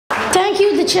Thank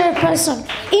you, the chairperson.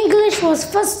 English was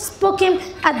first spoken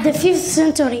at the 5th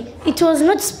century. It was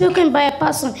not spoken by a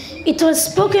person. It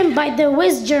was spoken by the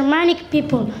West Germanic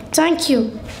people. Thank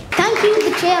you. Thank you,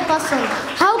 the chairperson.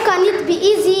 How can it be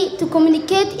easy to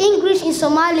communicate English in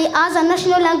Somali as a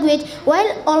national language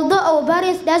while although our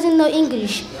parents doesn't know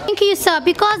English? Thank you, sir,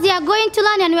 because they are going to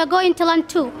learn and we are going to learn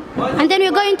too. And then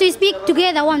we're going to speak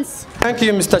together once. Thank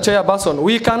you, Mr. Chairperson.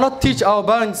 We cannot teach our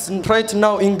parents right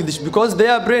now English because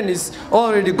their brain is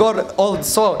already got old,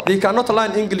 so they cannot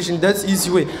learn English in that easy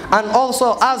way. And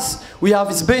also, as we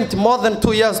have spent more than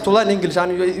 2 years to learn English,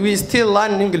 and we still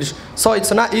learn English, so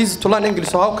it's not easy to learn English.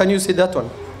 So how can you say that one?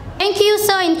 Thank you,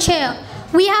 sir, in chair.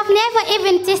 We have never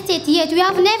even tested yet. We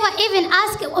have never even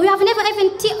asked. We have never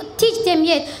even teach them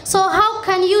yet. So how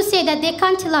can you say that they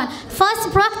can't learn?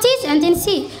 First practice and then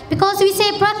see, because we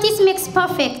say practice makes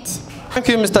perfect. Thank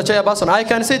you, Mr. Chairperson. I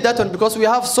can say that one because we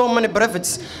have so many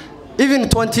brevets. Even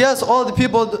 20 years old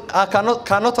people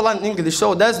cannot learn English.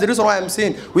 So that's the reason why I'm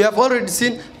saying we have already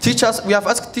seen teachers, we have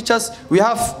asked teachers, we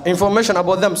have information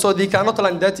about them, so they cannot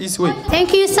learn that easy way.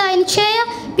 Thank you, sir, in chair.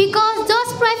 Because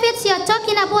those privates you are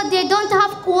talking about, they don't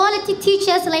have quality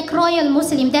teachers like Royal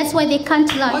Muslim. That's why they can't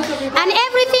learn. And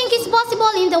everything is possible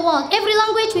in the world. Every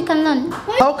language we can learn.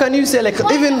 How can you say like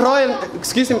even Royal,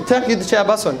 excuse me, thank you, the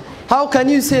chairperson. How can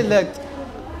you say like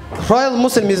Royal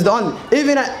Muslim is the only,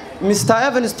 even Mr.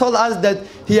 Evans told us that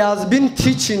he has been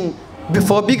teaching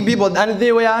before big people and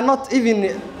they were not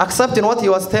even accepting what he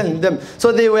was telling them.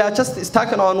 So they were just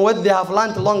stuck on what they have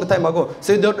learned a long time ago.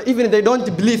 So they don't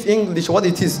believe English what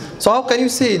it is. So how can you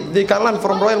say they can learn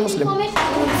from Royal Muslim?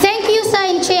 Thank you, sir,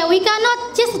 in chair. We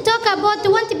cannot just talk about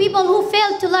 20 people who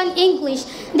failed to learn English.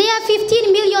 There are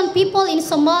 15 million people in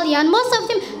Somalia, and most of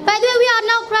them, by the way, we are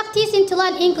now practicing to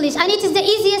learn English, and it is the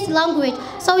easiest language.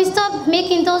 So we stop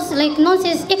making those like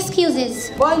nonsense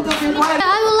excuses. I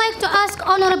would like to ask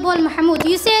Honorable Mahmoud.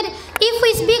 You said if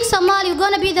we speak Somali, we're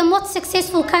going to be the most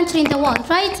successful country in the world,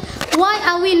 right? Why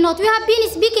are we not? We have been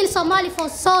speaking Somali for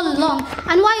so long,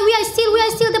 and why we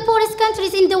are still the poorest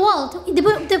countries in the world,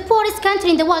 the poorest country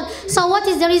in the world. So what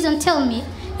is the reason? Tell me.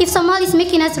 If Somali is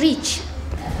making us rich.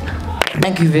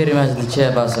 Thank you very much, the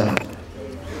chairperson.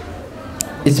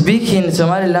 Speaking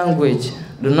Somali language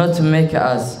do not make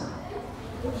us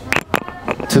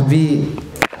to be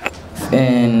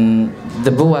in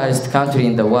the poorest country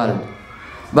in the world.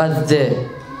 But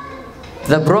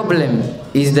the problem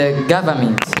is the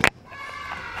government.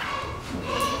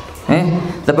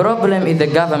 The problem is the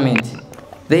government.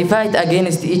 They fight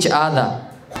against each other.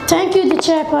 Thank you, the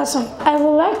chairperson. I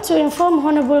would like to inform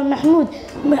Honorable Mahmoud,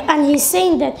 and he's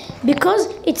saying that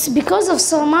it's because of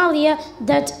Somalia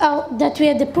that we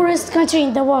are the poorest country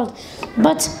in the world.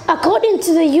 But according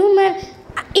to the Human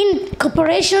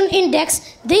Cooperation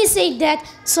Index, they say that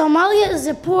Somalia is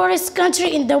the poorest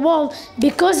country in the world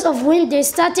because of when they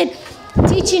started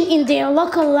teaching in their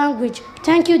local language.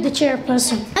 Thank you, the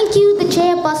chairperson. Thank you, the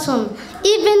chairperson.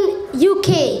 Even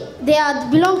UK, they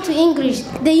belong to English.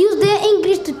 They use their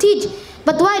English to teach.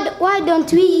 But why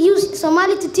don't we use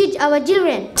Somali to teach our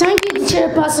children? Thank you, the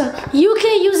chairperson.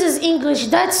 UK uses English,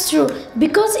 that's true.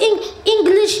 Because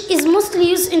English is mostly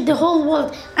used in the whole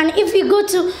world. And if you go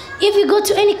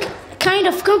to any kind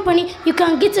of company, you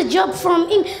can get a job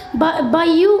by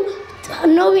you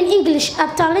knowing English, a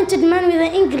talented man with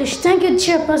an English. Thank you, the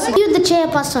chairperson. Thank you, the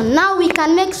chairperson. Now we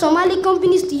can make Somali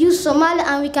companies to use Somali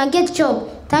and we can get job.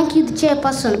 Thank you, the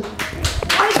chairperson.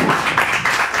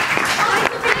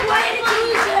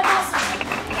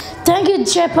 Thank you,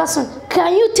 chairperson.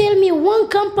 Can you tell me one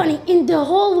company in the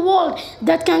whole world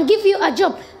that can give you a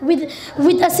job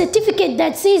with a certificate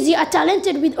that says you are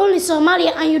talented with only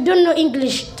Somalia and you don't know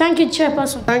English? Thank you,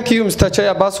 chairperson. Thank you, Mr.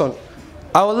 Chairperson.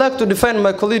 I would like to defend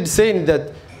my colleague saying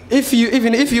that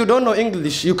even if you don't know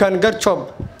English, you can get job.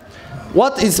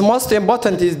 What is most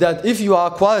important is that if you are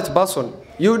a quality person,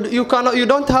 you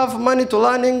don't have money to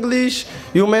learn English,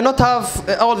 you may not have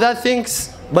all that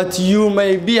things, but you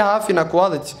may be having a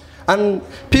quality. And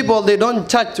people, they don't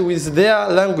chat with their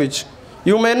language.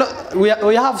 You may not.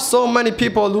 We have so many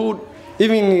people who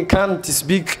even can't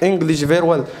speak English very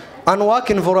well and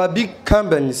working for a big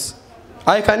companies.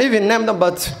 I can even name them,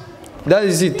 but that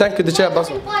is it. Thank you, the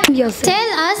chairperson.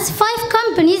 Tell us 5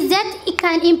 companies that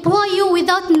can employ you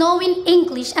without knowing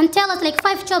English, and tell us like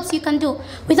 5 jobs you can do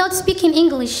without speaking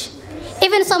English.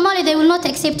 Even Somalia, they will not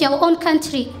accept your own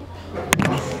country.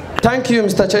 Thank you,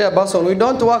 Mr. Chairperson. We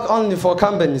don't work only for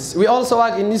companies. We also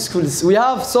work in schools. We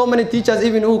have so many teachers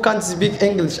even who can't speak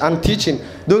English and teaching.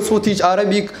 Those who teach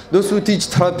Arabic, those who teach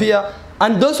Tarbiyah,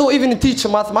 And those who even teach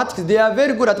mathematics, they are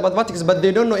very good at mathematics, but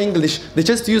they don't know English. They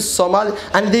just use Somali,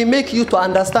 and they make you to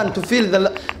understand, to feel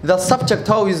the subject,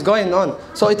 how is going on.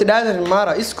 So it doesn't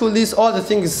matter. School is all the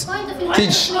things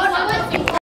teach.